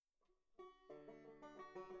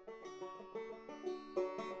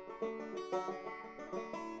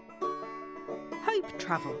Snape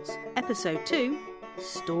Travels, Episode 2,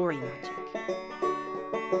 Story Magic.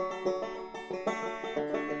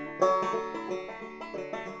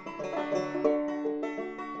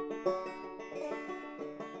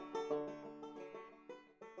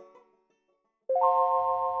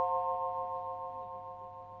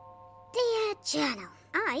 Dear Journal,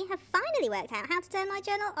 I have finally worked out how to turn my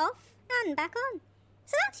journal off and back on.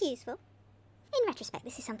 So that's useful. In retrospect,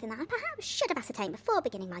 this is something that I perhaps should have ascertained before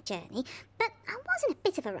beginning my journey, but I was in a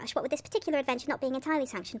bit of a rush, what with this particular adventure not being entirely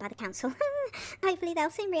sanctioned by the council. Hopefully they'll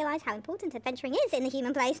soon realise how important adventuring is in the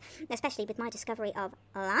human place, especially with my discovery of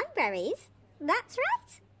libraries. That's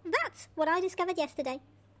right, that's what I discovered yesterday.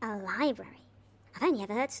 A library. I've only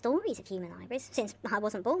ever heard stories of human libraries, since I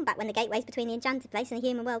wasn't born back when the gateways between the enchanted place and the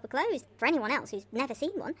human world were closed. For anyone else who's never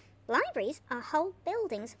seen one, libraries are whole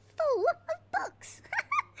buildings full of books.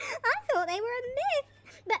 I thought they were a myth,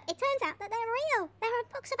 but it turns out that they're real. There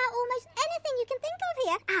are books about almost anything you can think of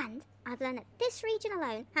here, and I've learned that this region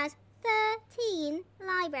alone has 13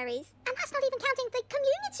 libraries, and that's not even counting the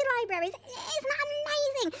community libraries. Isn't that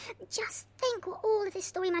amazing? Just think what all of this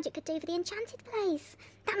story magic could do for the enchanted place.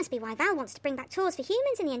 That must be why Val wants to bring back tours for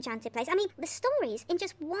humans in the enchanted place. I mean, the stories in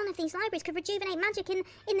just one of these libraries could rejuvenate magic in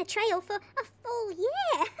the trail for a full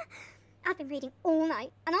year. I've been reading all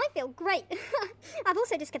night, and I feel great. I've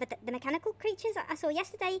also discovered that the mechanical creatures I saw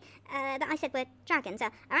yesterday that I said were dragons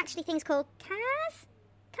are actually things called cars?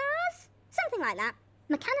 Something like that.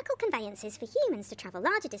 Mechanical conveyances for humans to travel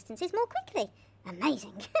larger distances more quickly.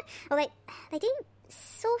 Amazing. Well, they do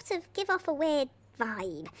sort of give off a weird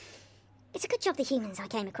vibe. It's a good job the humans I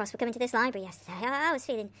came across were coming to this library yesterday. I was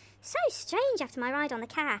feeling so strange after my ride on the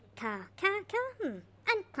car. And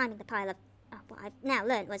climbing the pile of what I've now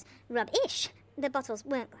learnt was rubbish. The bottles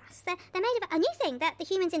weren't glass. They're made of a new thing that the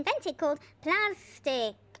humans invented called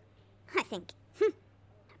plastic, I think.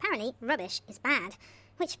 Apparently, rubbish is bad,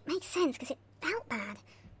 which makes sense because it felt bad.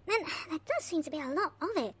 And there does seem to be a lot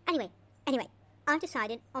of it. Anyway, I've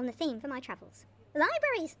decided on the theme for my travels.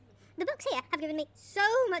 Libraries! The books here have given me so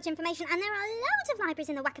much information, and there are loads of libraries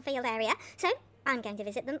in the Wackerfield area, so I'm going to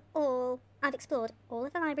visit them all. I've explored all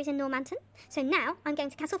of the libraries in Normanton, so now I'm going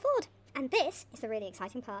to Castleford. And this is the really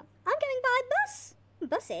exciting part. I'm going by bus.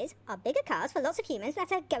 Buses are bigger cars for lots of humans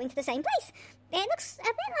that are going to the same place. It looks a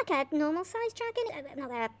bit like a normal-sized dragon. Not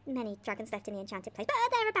there are many dragons left in the enchanted place, but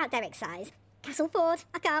they're about Derek's size. Castleford,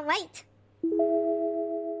 I can't wait.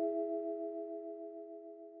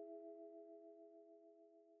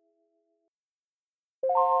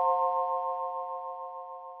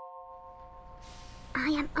 I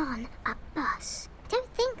am on a bus.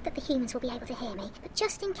 Don't think that the humans will be able to hear me, but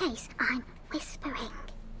just in case, I'm whispering.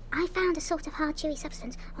 I found a sort of hard, chewy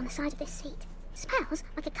substance on the side of this seat. Smells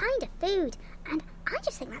like a kind of food, and I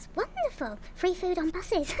just think that's wonderful. Free food on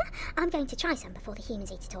buses. I'm going to try some before the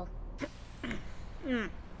humans eat it all. It's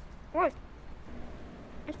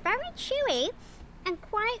very chewy and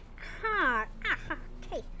quite hard.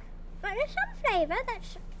 Okay. But there's some flavour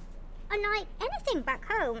that's unlike anything back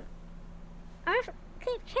home. I just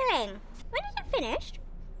keep chilling. When is it finished?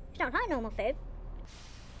 It's not like normal food.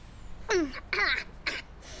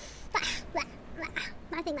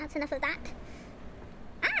 I think that's enough of that.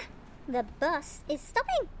 The bus is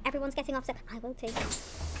stopping. Everyone's getting off, so I will too.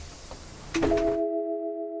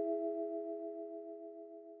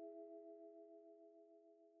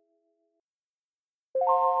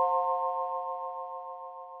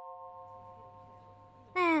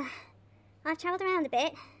 Well, I've travelled around a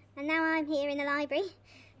bit, and now I'm here in the library.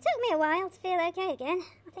 Took me a while to feel okay again.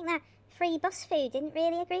 I think that free bus food didn't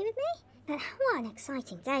really agree with me. But what an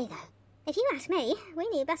exciting day, though. If you ask me, we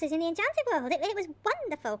need buses in the enchanted world. It was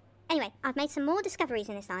wonderful. Anyway, I've made some more discoveries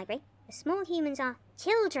in this library. The small humans are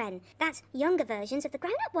children. That's younger versions of the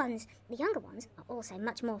grown-up ones. The younger ones are also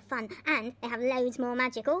much more fun, and they have loads more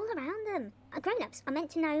magic all around them. Grown-ups are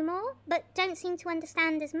meant to know more, but don't seem to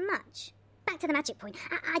understand as much. Back to the magic point.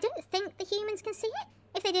 I don't think the humans can see it.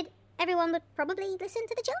 If they did, everyone would probably listen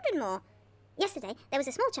to the children more. Yesterday, there was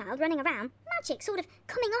a small child running around, magic sort of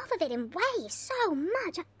coming off of it in waves so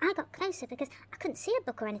much. I got closer because I couldn't see a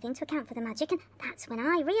book or anything to account for the magic, and that's when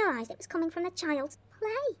I realised it was coming from the child's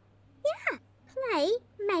play. Yeah, play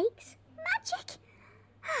makes magic.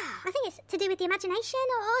 I think it's to do with the imagination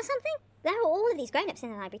or something. There are all of these grown-ups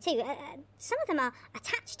in the library too. Some of them are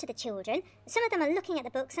attached to the children, some of them are looking at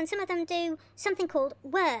the books, and some of them do something called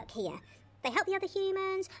work here. They help the other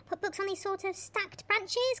humans, put books on these sort of stacked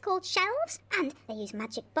branches called shelves, and they use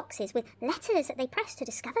magic boxes with letters that they press to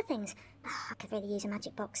discover things. Oh, I could really use a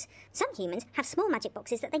magic box. Some humans have small magic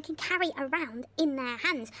boxes that they can carry around in their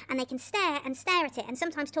hands, and they can stare and stare at it and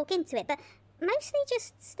sometimes talk into it, but mostly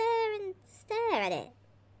just stare and stare at it.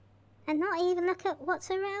 And not even look at what's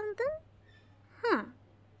around them?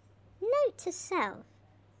 Note to self.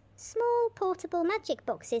 Small portable magic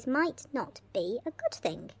boxes might not be a good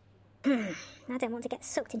thing. I don't want to get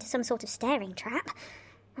sucked into some sort of staring trap.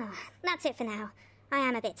 That's it for now. I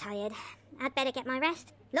am a bit tired. I'd better get my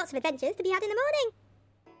rest. Lots of adventures to be had in the morning.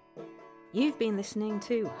 You've been listening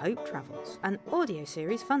to Hope Travels, an audio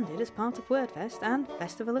series funded as part of WordFest and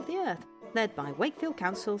Festival of the Earth, led by Wakefield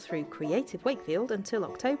Council through Creative Wakefield until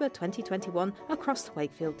October 2021 across the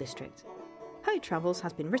Wakefield district. Hope Travels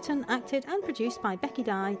has been written, acted and produced by Becky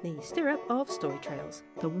Dye, the stirrup of Story Trails.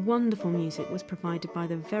 The wonderful music was provided by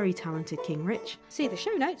the very talented King Rich. See the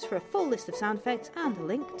show notes for a full list of sound effects and a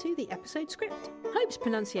link to the episode script. Hope's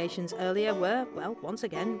pronunciations earlier were, well, once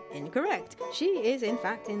again, incorrect. She is in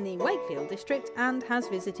fact in the Wakefield district and has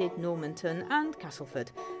visited Normanton and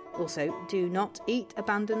Castleford. Also, do not eat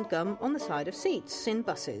abandoned gum on the side of seats in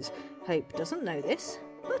buses. Hope doesn't know this,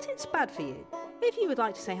 but it's bad for you. If you would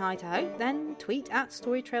like to say hi to Hope, then tweet at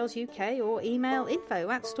StorytrailsUK or email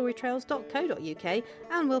info@storytrails.co.uk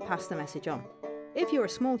and we'll pass the message on. If you're a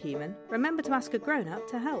small human, remember to ask a grown-up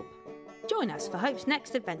to help. Join us for Hope's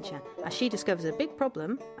next adventure as she discovers a big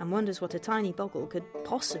problem and wonders what a tiny boggle could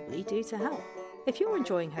possibly do to help. If you're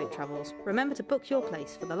enjoying Hope Travels, remember to book your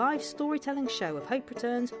place for the live storytelling show of Hope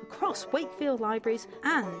Returns across Wakefield libraries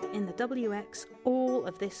and in the WX all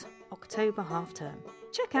of this October half-term.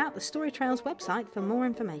 Check out the Story Trails website for more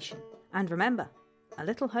information. And remember, a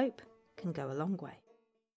little hope can go a long way.